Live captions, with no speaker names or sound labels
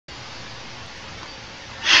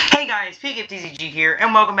Hey guys, PKTCG here,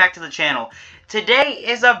 and welcome back to the channel. Today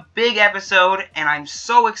is a big episode, and I'm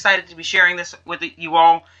so excited to be sharing this with you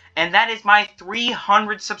all, and that is my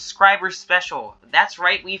 300 subscribers special. That's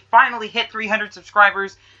right, we finally hit 300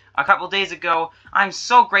 subscribers a couple days ago. I'm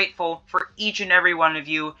so grateful for each and every one of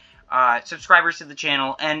you subscribers to the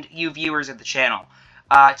channel, and you viewers of the channel.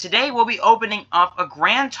 Today we'll be opening up a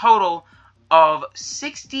grand total of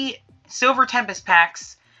 60 Silver Tempest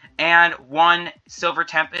packs, and one Silver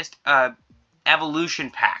Tempest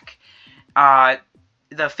Evolution pack.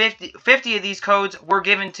 The 50 of these codes were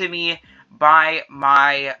given to me by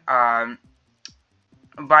my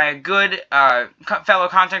by a good fellow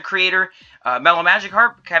content creator, Mellow Magic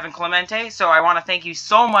Harp, Kevin Clemente. So I want to thank you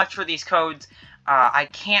so much for these codes. I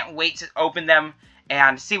can't wait to open them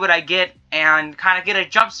and see what I get and kind of get a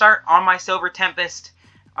jump start on my Silver Tempest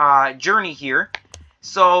journey here.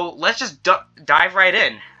 So let's just dive right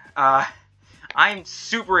in. I'm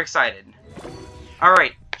super excited.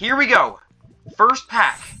 Alright, here we go. First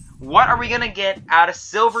pack. What are we gonna get out of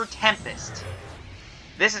Silver Tempest?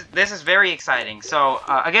 This is very exciting. So,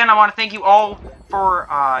 again, I want to thank you all for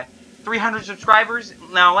 300 subscribers.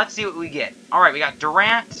 Now, let's see what we get. Alright, we got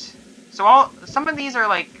Durant. So, some of these are,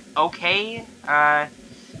 like, okay.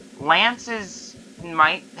 Lance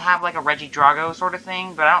might have, like, a Regidrago sort of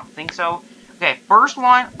thing, but I don't think so. Okay, first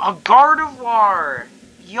one, a Gardevoir.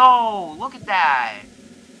 Yo, look at that.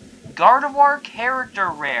 Gardevoir character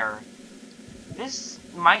rare. This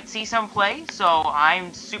might see some play, so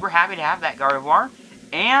I'm super happy to have that Gardevoir.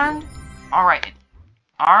 And, alright,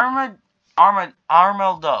 Armaldo.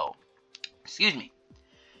 Excuse me.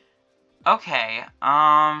 Okay,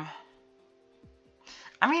 I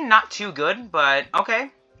mean, not too good, but okay.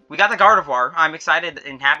 We got the Gardevoir. I'm excited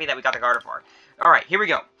and happy that we got the Gardevoir. Alright, here we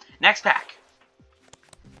go. Next pack.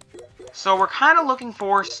 So we're kind of looking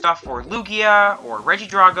for stuff for Lugia, or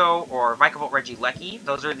Regidrago, or Vikavolt Regieleki.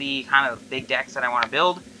 Those are the kind of big decks that I want to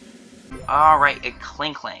build. Alright, a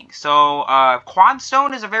Klinklang. So,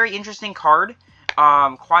 Quadstone is a very interesting card.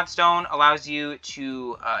 Quadstone allows you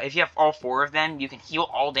to, if you have all 4 of them, you can heal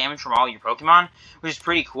all damage from all your Pokemon, which is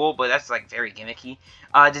pretty cool, but that's, like, very gimmicky.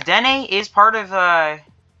 Dedenne is part of,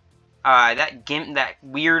 that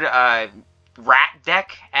weird, rat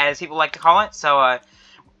deck, as people like to call it, so,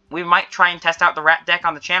 we might try and test out the rat deck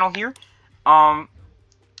on the channel here.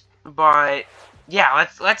 But yeah,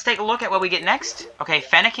 let's take a look at what we get next. Okay,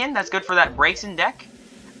 Fennekin, that's good for that Braixen deck.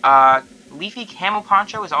 Leafy Camo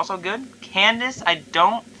Poncho is also good. Candace, I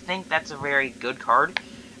don't think that's a very good card.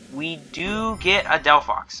 We do get a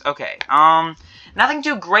Delphox. Okay, nothing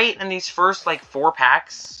too great in these first, like, 4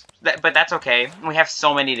 packs, but that's okay. We have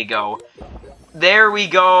so many to go. There we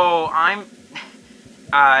go.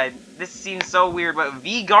 This seems so weird, but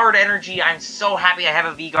V-Guard Energy, I'm so happy I have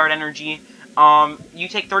a V-Guard Energy. You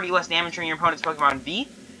take 30 less damage from your opponent's Pokemon V,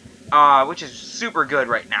 which is super good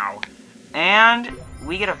right now. And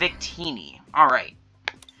we get a Victini. Alright.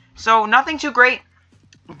 So, nothing too great,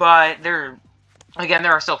 but there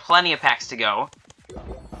are still plenty of packs to go.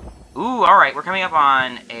 Ooh, alright, we're coming up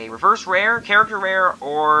on a Reverse Rare, Character Rare,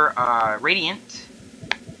 or Radiant.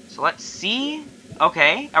 So, let's see.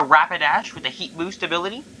 Okay, a Rapidash with a Heat Boost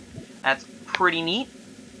ability. That's pretty neat.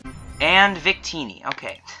 And Victini.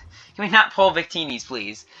 Okay. Can we not pull Victinis,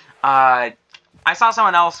 please? I saw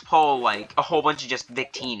someone else pull, like, a whole bunch of just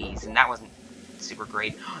Victinis, and that wasn't super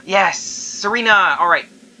great. Yes! Serena! Alright.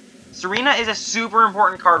 Serena is a super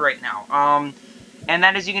important card right now. And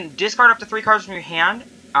that is you can discard up to 3 cards from your hand,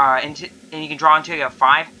 and you can draw until you have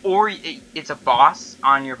 5, or it's a boss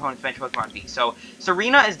on your opponent's bench Pokemon V. So,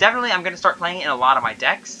 Serena is definitely, I'm going to start playing in a lot of my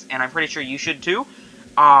decks, and I'm pretty sure you should too.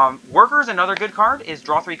 Worker is another good card, is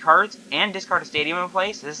draw 3 cards and discard a Stadium in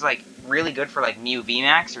play. So this is, like, really good for, like, Mew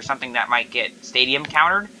VMAX or something that might get Stadium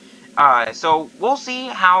countered. So we'll see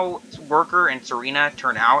how Worker and Serena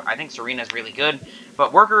turn out. I think Serena's really good,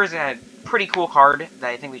 but Worker is a pretty cool card that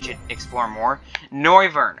I think we should explore more.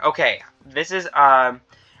 Noivern. Okay, this is,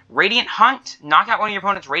 Radiant Hunt. Knock out one of your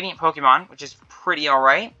opponent's Radiant Pokemon, which is pretty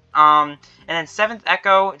alright. And then 7th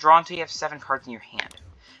Echo, draw until you have 7 cards in your hand.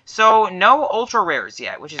 So, no Ultra Rares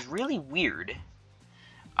yet, which is really weird.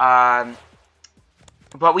 But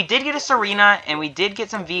we did get a Serena, and we did get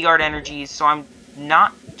some V-Guard energies, so I'm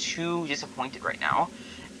not too disappointed right now.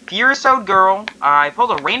 Furosode Girl, I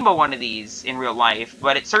pulled a rainbow one of these in real life,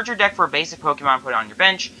 but it search your deck for a basic Pokemon, put it on your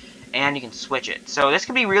bench, and you can switch it. So this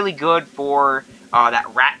could be really good for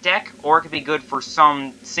that rat deck, or it could be good for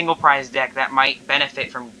some single prize deck that might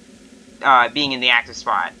benefit from being in the active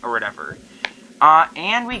spot, or whatever.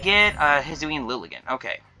 And we get Hisuian Lilligant.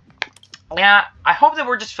 Okay. Yeah, I hope that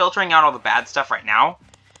we're just filtering out all the bad stuff right now.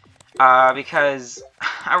 Because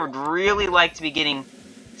I would really like to be getting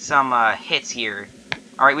some hits here.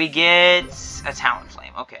 Alright, we get a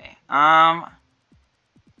Talonflame. Okay. Alright,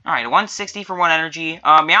 160 for 1 energy.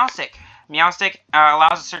 Meowstic. Meowstic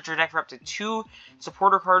allows us to search your deck for up to 2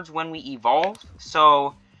 supporter cards when we evolve.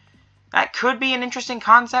 So, that could be an interesting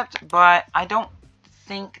concept, but I don't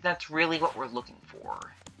think that's really what we're looking for.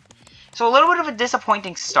 So, a little bit of a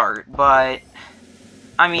disappointing start, but,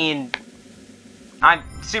 I mean, I'm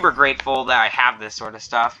super grateful that I have this sort of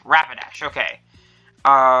stuff. Rapidash, okay.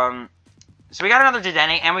 So we got another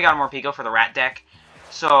Dedenne, and we got a Morpeko for the rat deck.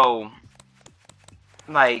 So,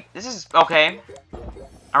 like, this is okay.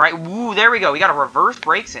 Alright, woo, there we go. We got a reverse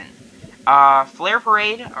Breaksin. Flare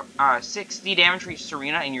Parade, 60 damage for each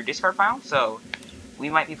Serena in your discard pile. So, we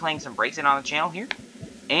might be playing some Breaksin on the channel here.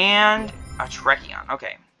 And a Trekion.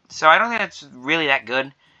 Okay, so I don't think that's really that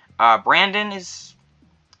good. Brandon is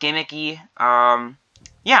gimmicky.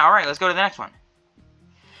 Yeah, alright, let's go to the next one.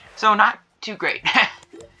 So, not too great.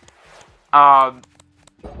 Alright,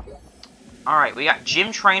 we got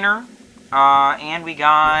Gym Trainer, and we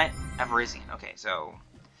got Everizian. Okay, so...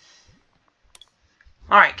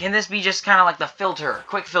 Alright, can this be just kind of like the filter,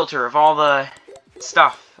 quick filter of all the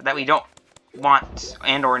stuff that we don't want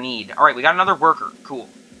and or need? Alright, we got another Worker. Cool.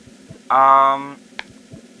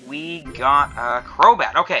 We got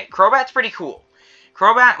Crobat. Okay, Crobat's pretty cool.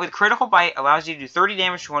 Crobat with Critical Bite allows you to do 30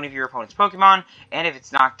 damage to one of your opponent's Pokemon, and if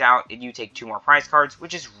it's knocked out, you take 2 more prize cards,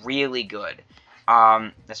 which is really good.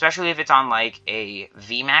 Especially if it's on, like, a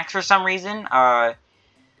VMAX for some reason. I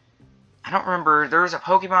don't remember, there was a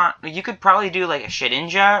Pokemon, you could probably do, like, a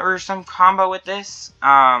Shedinja or some combo with this,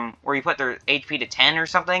 where you put their HP to 10 or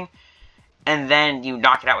something, and then you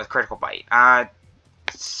knock it out with Critical Bite.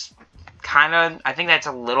 It's kinda, I think that's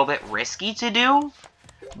a little bit risky to do,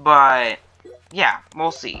 but... yeah,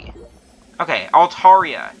 we'll see. Okay,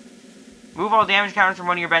 Altaria. Move all damage counters from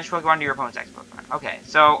one of your bench Pokemon to your opponent's X Pokemon. Okay,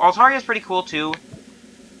 so Altaria is pretty cool too.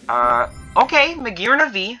 Okay, Magearna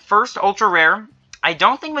V, first ultra rare. I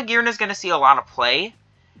don't think Magearna is going to see a lot of play.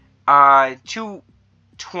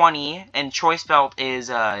 220, and Choice Belt is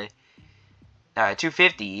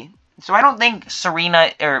 250. So I don't think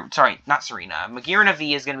Magearna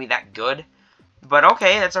V is going to be that good. But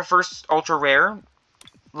okay, that's our first ultra rare.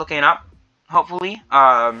 Looking up. Hopefully.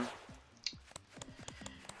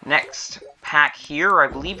 Next pack here, I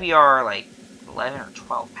believe we are like 11 or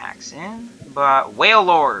 12 packs in. But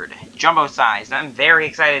Wailord, jumbo size. I'm very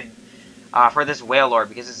excited for this Wailord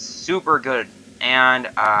because it's super good. And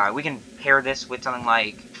we can pair this with something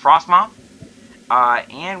like Frostmoth.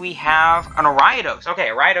 And we have an Ariados. Okay,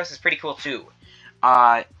 Ariados is pretty cool too.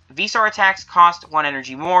 V-Star attacks cost 1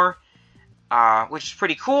 energy more, which is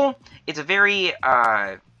pretty cool. It's a very...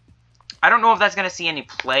 I don't know if that's going to see any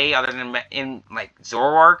play other than in, like,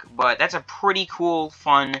 Zoroark, but that's a pretty cool,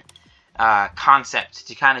 fun concept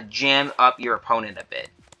to kind of jam up your opponent a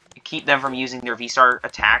bit. Keep them from using their V-Star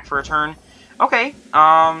attack for a turn. Okay,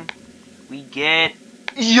 we get...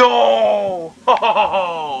 Yo!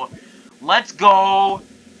 Ho! Let's go!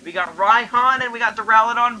 We got Raihan and we got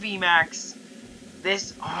Duraludon VMAX.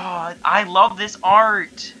 This... oh, I love this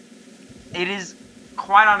art! It is...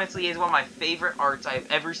 quite honestly, is one of my favorite arts I've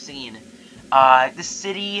ever seen. The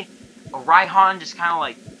city, Raihan just kind of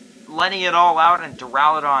like letting it all out, and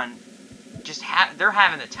Duraludon just they're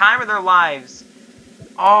having the time of their lives.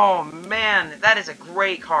 Oh man, that is a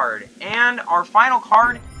great card. And our final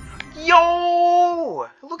card, yo!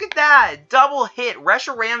 Look at that! Double hit,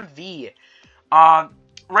 Reshiram V.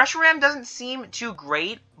 Reshiram doesn't seem too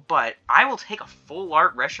great, but I will take a full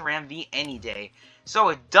art Reshiram V any day. So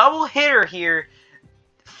a double hitter here.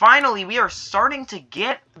 Finally, we are starting to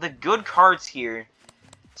get the good cards here.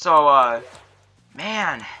 So,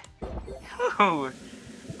 man. Whew.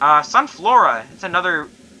 Sunflora. It's another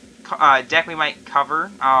deck we might cover.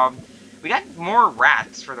 We got more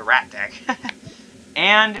rats for the rat deck.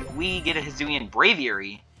 And we get a Hisuian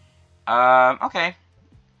Braviary. Okay.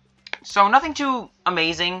 So, nothing too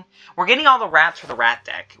amazing. We're getting all the rats for the rat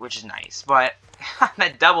deck, which is nice. But,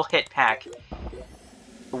 that double hit pack...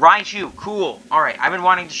 Raichu, cool. Alright, I've been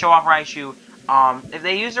wanting to show off Raichu. If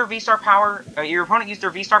they use their V-Star power, your opponent used their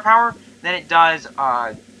V-Star power, then it does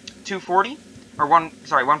 240, or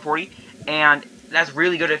 140, and that's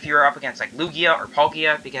really good if you're up against like Lugia or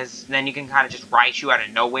Palkia, because then you can kind of just Raichu out of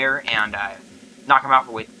nowhere and knock him out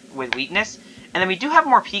with weakness. And then we do have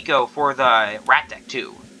more Pico for the rat deck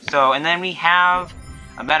too. So, and then we have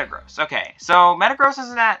a Metagross. Okay, so Metagross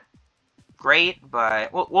isn't that great,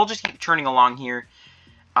 but we'll just keep churning along here.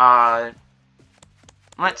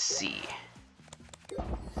 Let's see.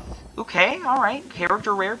 Okay, alright.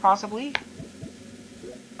 Character rare, possibly.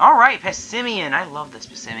 Alright, Pessimian. I love this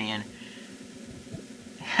Pessimian.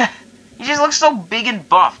 He just looks so big and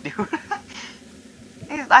buff, dude.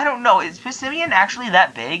 I don't know. Is Pessimian actually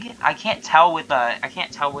that big? I can't tell with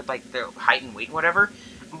like the height and weight and whatever.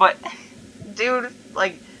 But dude,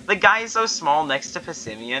 like the guy is so small next to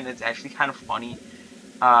Pessimian, it's actually kind of funny.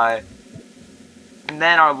 And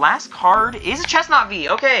then our last card is a Chestnut V.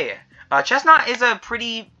 Okay. Chestnut is a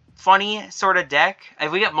pretty funny sort of deck.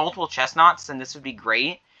 If we get multiple Chestnuts, then this would be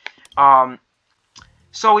great.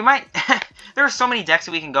 So we might... there are so many decks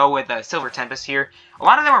that we can go with Silver Tempest here. A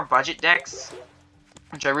lot of them are budget decks,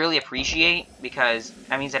 which I really appreciate, because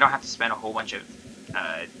that means I don't have to spend a whole bunch of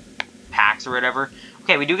packs or whatever.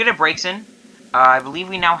 Okay, we do get a Breaks-In. I believe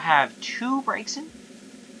we now have 2 Breaks-In.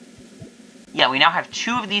 Yeah, we now have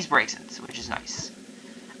 2 of these Breaks-Ins, which is nice.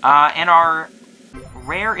 And our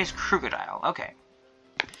rare is Crocodile. Okay.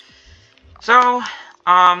 So,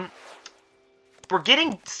 we're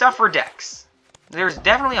getting stuff for decks. There's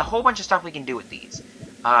definitely a whole bunch of stuff we can do with these.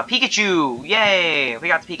 Pikachu! Yay! We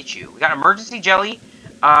got the Pikachu. We got Emergency Jelly.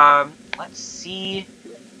 Let's see.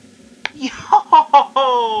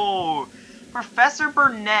 Yo! Professor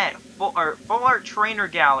Burnett. Full Art Trainer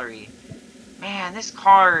Gallery. Man, this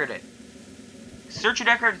card. Search your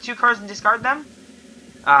deck for 2 cards and discard them?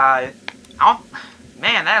 Man,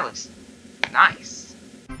 that looks nice.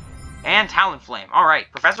 And Talonflame.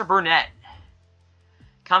 Alright, Professor Burnett.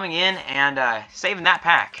 Coming in and saving that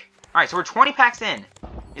pack. Alright, so we're 20 packs in.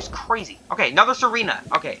 It's crazy. Okay, another Serena.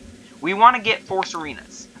 Okay, we want to get 4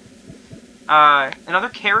 Serenas. Another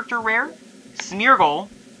character rare. Smeargle.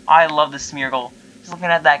 I love the Smeargle. Just looking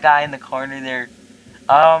at that guy in the corner there.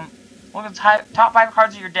 Look at the top 5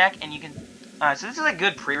 cards of your deck, and you can... so this is a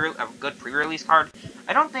good pre-release card.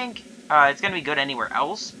 I don't think it's going to be good anywhere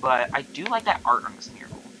else, but I do like that art on the Smeargle.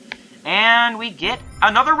 And we get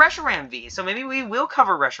another Reshiram V. So maybe we will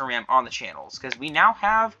cover Reshiram on the channels, because we now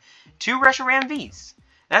have 2 Reshiram Vs.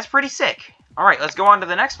 That's pretty sick. Alright, let's go on to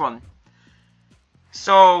the next one.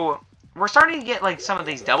 So, we're starting to get like some of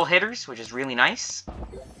these double hitters, which is really nice.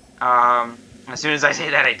 As soon as I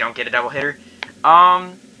say that, I don't get a double hitter.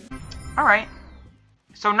 Alright.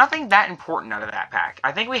 So nothing that important out of that pack.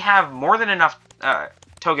 I think we have more than enough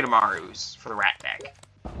Togedemaru's for the rat deck.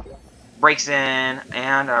 Breaks-In,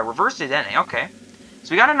 and Reverse Dedenne. Okay.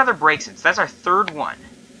 So we got another Breaks-In. So that's our 3rd one.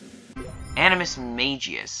 Animus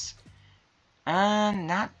Magius.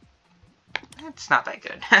 It's not that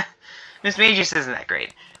good. Miss Magius isn't that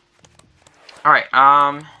great. Alright,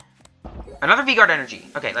 another V-Guard Energy.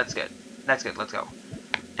 Okay, that's good. That's good, let's go.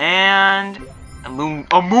 And... Among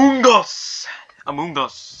Us!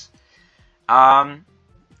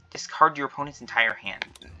 Discard your opponent's entire hand.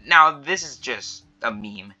 Now, this is just a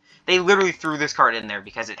meme. They literally threw this card in there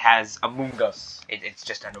because it has Among Us. It's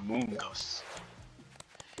just an Among Us.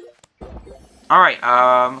 Alright,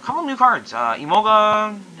 a couple new cards.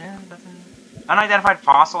 Emolga, Unidentified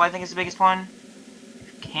Fossil, I think is the biggest one.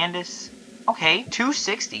 Candace. Okay,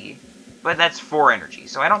 260. But that's 4 energy,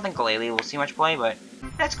 so I don't think Glalie will see much play, but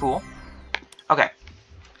that's cool. Okay.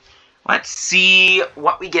 Let's see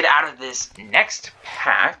what we get out of this next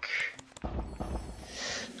pack.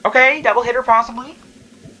 Okay, double hitter possibly.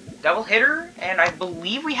 Double hitter, and I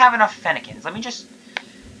believe we have enough Fennekins. Let me just...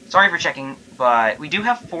 Sorry for checking, but we do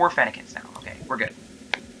have 4 Fennekins now. Okay, we're good.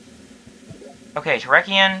 Okay,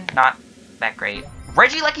 Terrakion, not that great.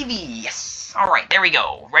 Regieleki V, yes! Alright, there we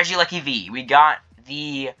go. Regieleki V. We got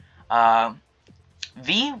the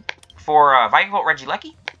V for Vikavolt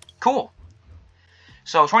Regieleki. Cool.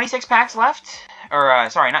 So, 26 packs left. Or,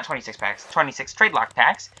 sorry, not 26 packs. 26 trade lock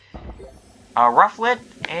packs. Rufflet,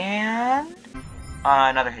 and...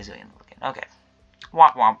 another Hisuian. Okay.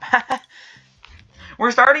 Womp womp.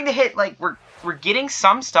 We're starting to hit, like, we're getting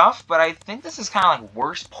some stuff, but I think this is kind of like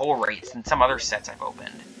worse pull rates than some other sets I've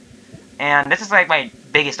opened. And this is like my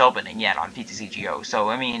biggest opening yet on PTCGO, so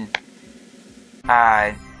I mean,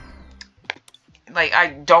 like, I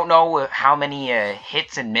don't know how many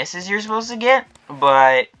hits and misses you're supposed to get,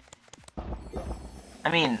 but,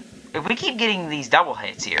 I mean, if we keep getting these double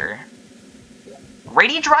hits here...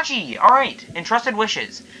 Radiant Jirachi! Alright, Entrusted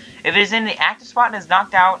Wishes. If it is in the active spot and is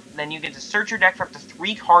knocked out, then you get to search your deck for up to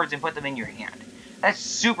 3 cards and put them in your hand. That's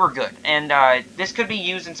super good, and this could be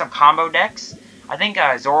used in some combo decks. I think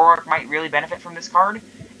Zoroark might really benefit from this card.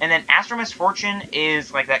 And then Astral Misfortune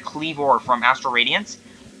is like that Cleavor from Astral Radiance.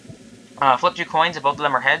 Flip 2 coins, if both of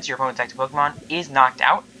them are heads, your opponent's active Pokemon is knocked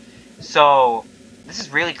out. So, this is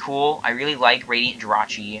really cool. I really like Radiant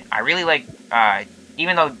Jirachi. I really like,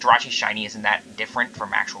 even though Jirachi's Shiny isn't that different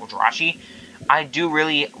from actual Jirachi, I do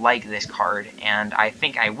really like this card, and I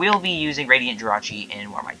think I will be using Radiant Jirachi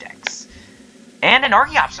in one of my decks. And an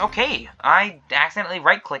Archeops. Okay, I accidentally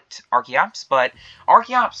right-clicked Archeops, but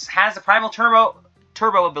Archeops has a Primal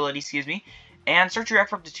Turbo ability, excuse me, and search your deck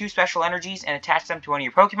for up to 2 special energies and attach them to one of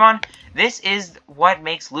your Pokemon. This is what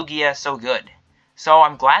makes Lugia so good. So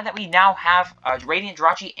I'm glad that we now have a Radiant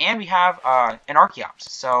Jirachi and we have an Archeops.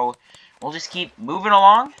 So we'll just keep moving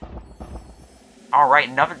along. Alright,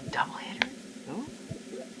 another double hitter. Ooh.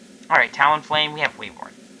 Alright, Talonflame. We have way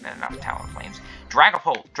more than enough Talonflames.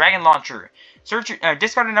 Dragapult, Dragon Launcher. Search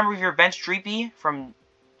discard a number of your bench Dreepy from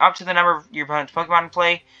up to the number of your opponent's Pokemon in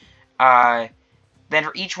play. Then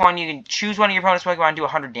for each one, you can choose one of your opponent's Pokemon and do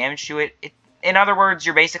 100 damage to it. In other words,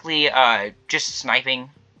 you're basically just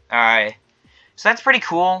sniping. So that's pretty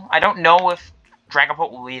cool. I don't know if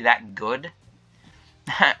Dragapult will be that good.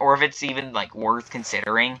 Or if it's even like worth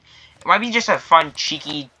considering. It might be just a fun,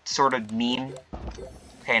 cheeky sort of meme.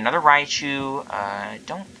 Okay, another Raichu.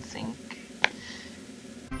 Don't think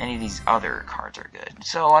any of these other cards are good.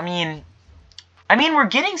 So, I mean, we're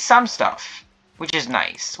getting some stuff, which is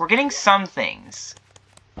nice. We're getting some things.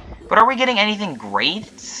 But are we getting anything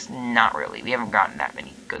great? Not really. We haven't gotten that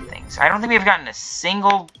many good things. I don't think we've gotten a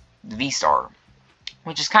single V-Star,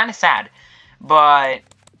 which is kind of sad. But,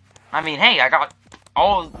 I mean, hey, I got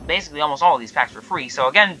basically almost all of these packs for free. So,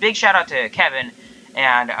 again, big shout out to Kevin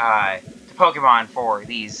and to Pokemon for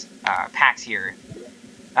these packs here.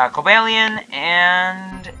 Cobalion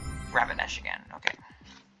and Rapidash again. Okay.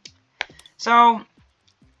 So,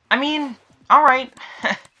 I mean, alright.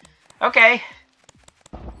 Okay.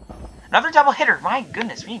 Another double hitter. My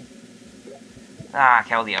goodness me. Ah,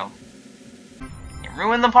 Keldeo. You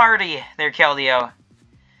ruined the party there, Keldeo.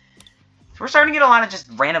 So we're starting to get a lot of just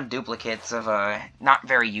random duplicates of not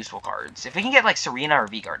very useful cards. If we can get like Serena or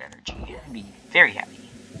V-Guard Energy, I'd be very happy.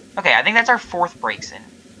 Okay, I think that's our 4th breaks in.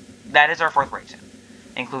 That is our 4th breaks in,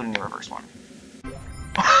 including the reverse one.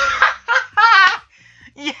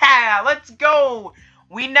 Yeah, let's go!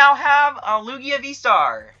 We now have a Lugia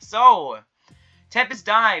V-Star. So, Tempest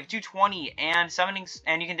Dive, 220, and summoning,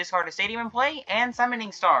 and you can discard a Stadium in play, and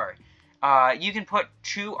Summoning Star. You can put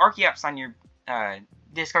 2 Archeops on your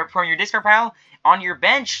discard pile on your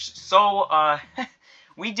bench. So,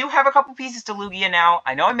 we do have a couple pieces to Lugia now.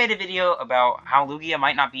 I know I made a video about how Lugia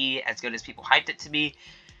might not be as good as people hyped it to be.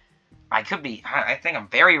 I could be. I think I'm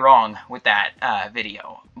very wrong with that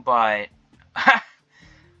video. But,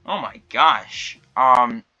 oh my gosh.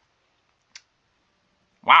 Wow.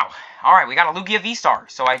 Alright, we got a Lugia V-Star.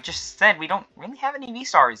 So I just said we don't really have any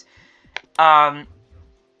V-Stars.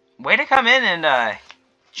 Way to come in and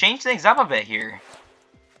change things up a bit here.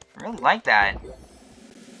 I really like that.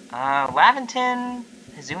 Laventon,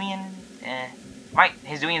 Hisuian,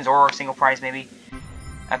 Hisuian Zoroark single prize maybe.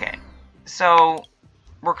 Okay. So,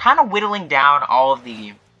 we're kind of whittling down all of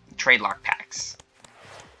the trade lock packs.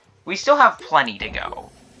 We still have plenty to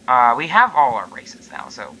go. We have all our races now,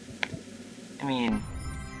 so, I mean,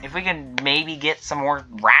 if we can maybe get some more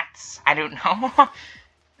rats, I don't know.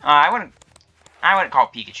 I wouldn't call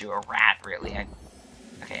Pikachu a rat, really.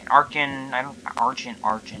 Okay, an Archon, Archon,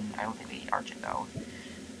 I don't think we need Archon, though.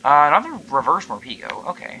 Another reverse Morpeko,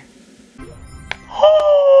 okay.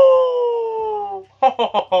 Oh!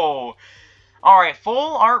 Alright,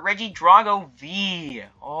 full art Regidrago V.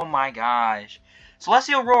 Oh my gosh.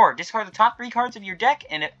 Celestial Roar. Discard the top 3 cards of your deck,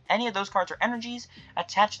 and if any of those cards are energies,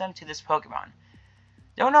 attach them to this Pokemon.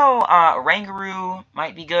 Don't know, Rangaroo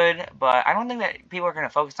might be good, but I don't think that people are going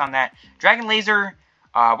to focus on that. Dragon Laser,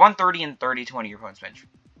 130 and 30 to one of your opponent's bench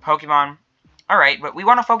Pokemon. Alright, but we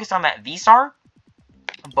want to focus on that V-Star.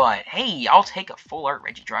 But, hey, I'll take a full art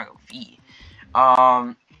Regidrago V.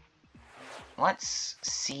 Let's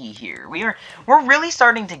see here. We're really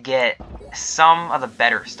starting to get some of the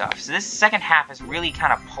better stuff. So this second half is really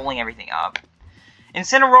kind of pulling everything up.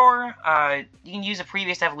 Incineroar, you can use a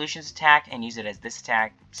previous evolution's attack and use it as this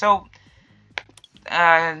attack. So,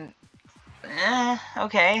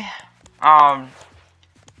 okay.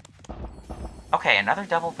 Okay, another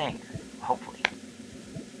double banger, hopefully.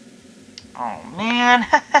 Oh, man.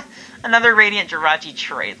 Another Radiant Jirachi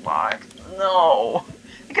trade lock. No.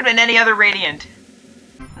 It could have been any other Radiant.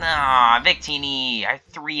 Nah, Victini. I have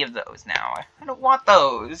 3 of those now. I don't want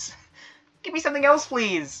those. Give me something else,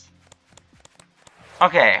 please.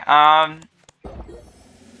 Okay, alright,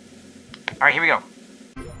 here we go.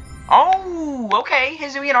 Oh, okay,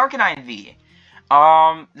 Hisuian Arcanine V.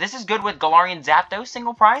 This is good with Galarian Zapdos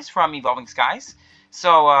single prize from Evolving Skies.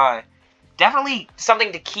 So, definitely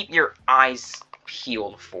something to keep your eyes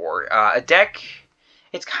peeled for. A deck,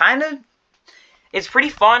 it's pretty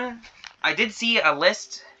fun. I did see a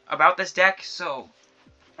list about this deck, so,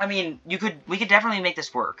 I mean, we could definitely make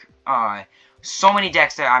this work. So many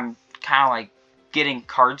decks that I'm kind of like, getting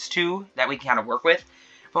cards to that we can kind of work with.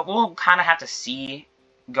 But we'll kind of have to see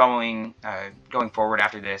going forward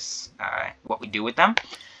after this what we do with them.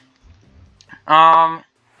 One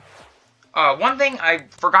thing I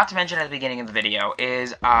forgot to mention at the beginning of the video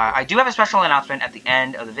is I do have a special announcement at the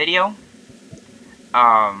end of the video.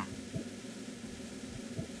 And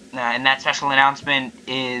that special announcement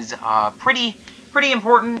is pretty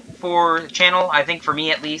important for the channel, I think for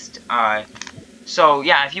me at least. So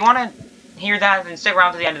yeah, if you want to hear that, then stick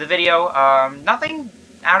around to the end of the video. Nothing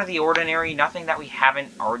out of the ordinary, nothing that we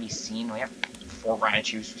haven't already seen. We have 4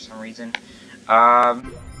 Raichus for some reason.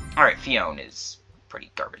 Alright, Fion is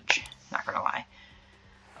pretty garbage, not gonna lie.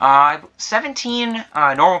 17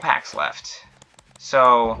 normal packs left.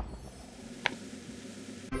 So,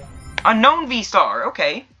 Unknown V-Star,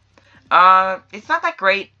 okay. It's not that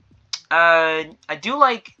great. I do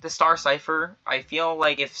like the Star Cipher. I feel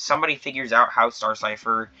like if somebody figures out how Star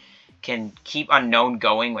Cipher can keep Unknown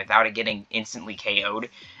going without it getting instantly KO'd,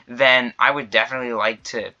 then I would definitely like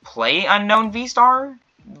to play Unknown V-Star,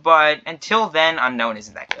 but until then, Unknown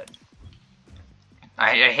isn't that good.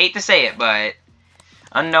 I hate to say it, but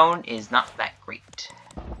Unknown is not that great.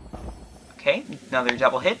 Okay, another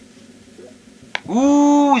double hit.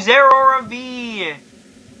 Ooh, Zeraora V!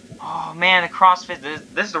 Oh man, the CrossFit,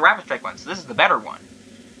 this is the Rapid Strike one, so this is the better one.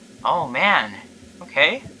 Oh man,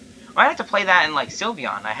 okay. I have to play that in, like,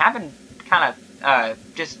 Sylveon. I have been kind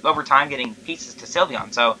of, just over time getting pieces to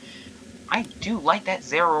Sylveon, so I do like that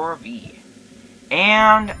Zeraora V.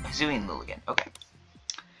 And Hisuian Lilligant, okay.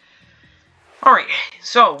 Alright,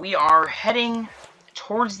 so we are heading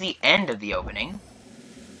towards the end of the opening.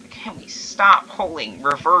 Can we stop pulling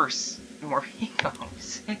reverse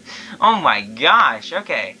Morphigos? Oh my gosh,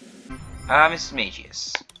 okay. Mrs.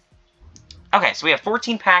 Magius. Okay, so we have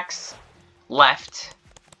 14 packs left.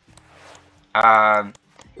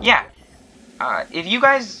 Yeah. If you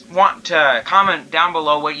guys want to comment down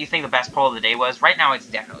below what you think the best pull of the day was, right now it's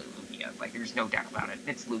definitely Lugia. Like, there's no doubt about it.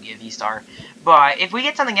 It's Lugia V-Star. But if we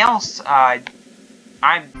get something else, I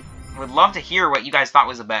would love to hear what you guys thought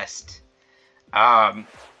was the best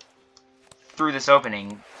through this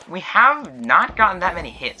opening. We have not gotten that many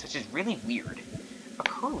hits, which is really weird.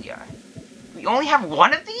 Aculia. We only have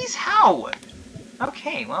one of these? How?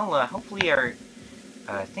 Okay, well, hopefully our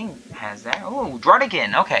thing has that. Oh,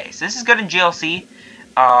 Druddigan. Okay, so this is good in GLC.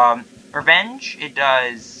 Revenge, it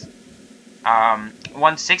does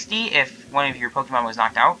 160 if one of your Pokemon was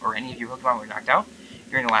knocked out, or any of your Pokemon were knocked out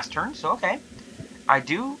during the last turn, so okay. I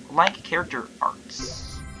do like character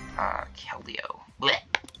arts. Keldeo. Blech.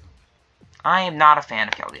 I am not a fan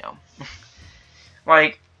of Keldeo.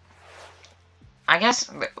 Like, I guess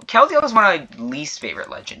Keldeo is one of my least favorite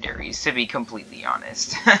legendaries, to be completely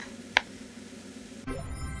honest.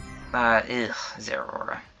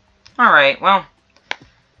 Zeraora. Alright, well,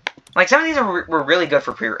 like, some of these were really good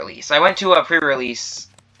for pre-release. I went to a pre-release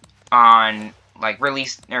on, like,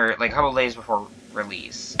 release, or, like, a couple days before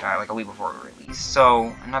release, like, a week before release,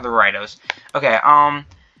 so, another Ridos. Okay,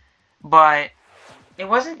 but, it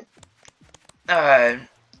wasn't,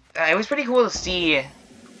 it was pretty cool to see,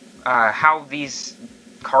 how these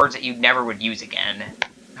cards that you never would use again,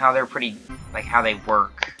 how they're pretty, like, how they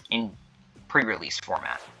work in pre-release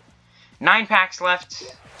format. 9 packs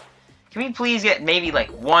left. Can we please get maybe, like,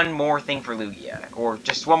 one more thing for Lugia? Or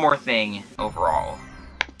just one more thing overall?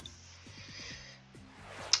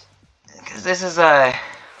 Because this is a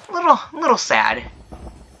little sad.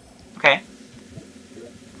 Okay.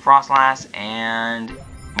 Frostlass and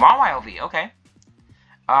Mawile V, okay.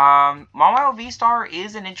 Mawile V-Star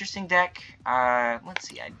is an interesting deck. Let's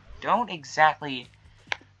see, I don't exactly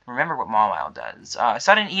remember what Mawile does.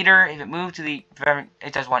 Sudden Eater, if it moved to the,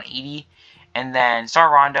 it does 180. And then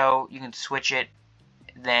Star Rondo, you can switch it,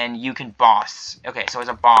 then you can boss. Okay, so it's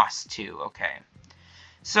a boss too, okay.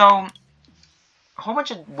 So, a whole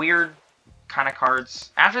bunch of weird kind of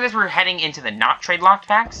cards. After this, we're heading into the not trade locked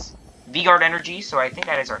packs. V-Guard Energy, so I think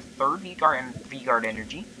that is our third V-Guard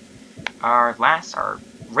Energy. Our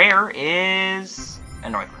rare is a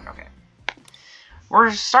Noivern, okay.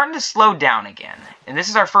 We're starting to slow down again, and this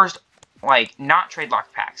is our first, like, not trade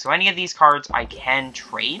locked pack. So any of these cards I can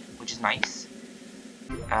trade, which is nice.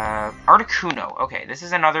 Articuno, okay, this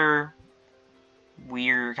is another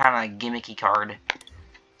weird, kind of like gimmicky card.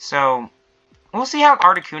 So, we'll see how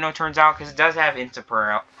Articuno turns out, because it does have instant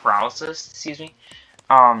paralysis, excuse me.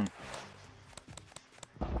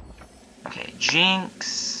 Okay,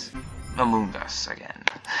 Jinx, Amoonguss again.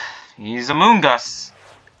 He's Amoonguss.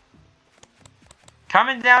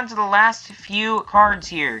 Coming down to the last few cards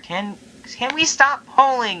here. Can we stop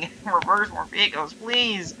pulling reverse Morphigos,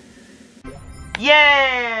 please?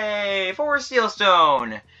 Yay! 4 Steel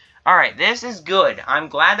Stone! Alright, this is good. I'm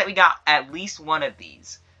glad that we got at least one of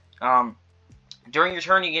these. During your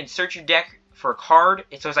turn, you can search your deck for a card.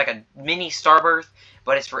 So it's like a mini Starbirth,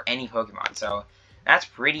 but it's for any Pokemon. So that's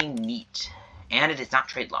pretty neat. And it is not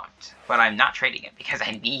trade locked. But I'm not trading it because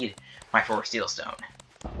I need my 4 Steel Stone.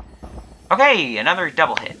 Okay, another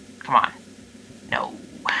double hit. Come on. No.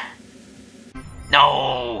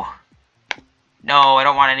 No! No, I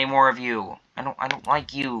don't want any more of you. I don't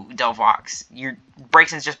like you, Delphox. Your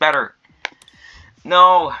Braixen's just better.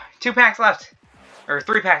 No. 2 packs left. Or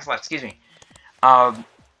 3 packs left, excuse me.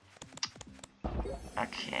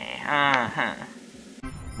 Okay.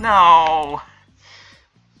 No.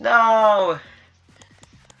 No.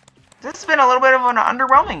 This has been a little bit of an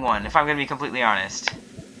underwhelming one, if I'm going to be completely honest.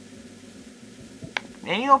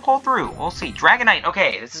 Maybe they'll pull through. We'll see. Dragonite.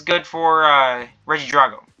 Okay, this is good for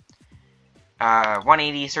Regidrago.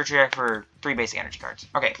 180, search your deck for 3 basic energy cards.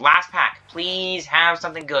 Okay, last pack. Please have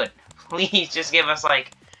something good. Please just give us,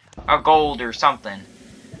 like, a gold or something.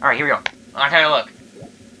 Alright, here we go. I'm not gonna look.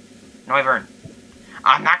 Noivern.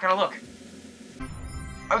 I'm not gonna look.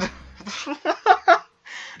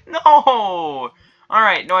 No!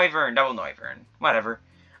 Alright, Noivern. Double Noivern. Whatever.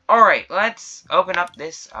 Alright, let's open up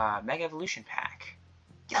this Mega Evolution pack.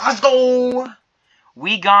 Yeah, let's go!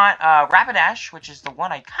 We got Rapidash, which is the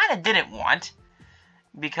one I kind of didn't want,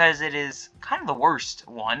 because it is kind of the worst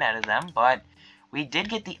one out of them, but we did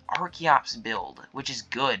get the Archeops build, which is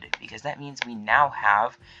good, because that means we now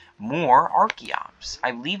have more Archeops.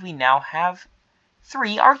 I believe we now have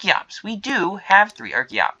 3 Archeops. We do have 3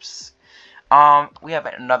 Archeops. We have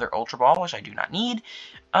another Ultra Ball, which I do not need.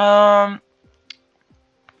 Oh,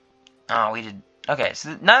 we did... Okay,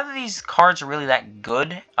 so none of these cards are really that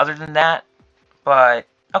good, other than that. But,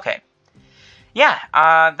 okay. Yeah,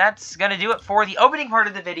 that's gonna do it for the opening part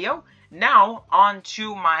of the video. Now, on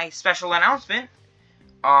to my special announcement.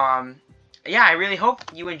 Yeah, I really hope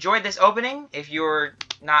you enjoyed this opening. If you're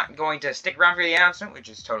not going to stick around for the announcement, which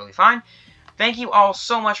is totally fine. Thank you all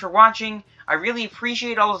so much for watching. I really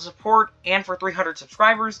appreciate all the support, and for 300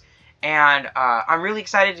 subscribers. And, I'm really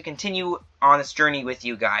excited to continue on this journey with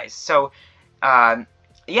you guys. So,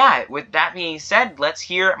 yeah, with that being said, let's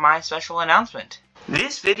hear my special announcement.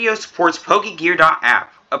 This video supports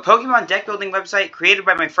PokeGear.app, a Pokemon deck building website created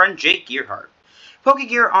by my friend Jake Gearhart.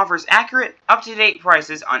 PokeGear offers accurate, up-to-date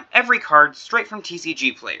prices on every card straight from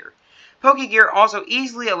TCG Player. PokeGear also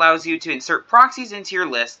easily allows you to insert proxies into your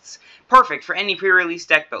lists, perfect for any pre-release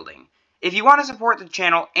deck building. If you want to support the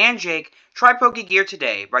channel and Jake, try PokeGear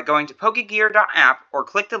today by going to PokeGear.app or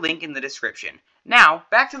click the link in the description. Now,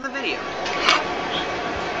 back to the video.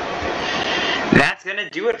 That's gonna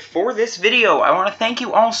do it for this video. I want to thank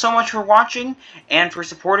you all so much for watching and for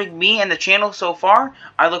supporting me and the channel so far.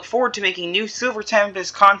 I look forward to making new Silver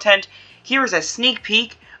Tempest content. Here is a sneak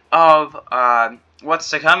peek of what's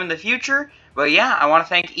to come in the future. But yeah, I want to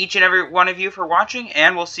thank each and every one of you for watching,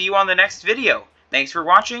 and we'll see you on the next video. Thanks for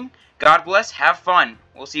watching. God bless. Have fun.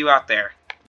 We'll see you out there.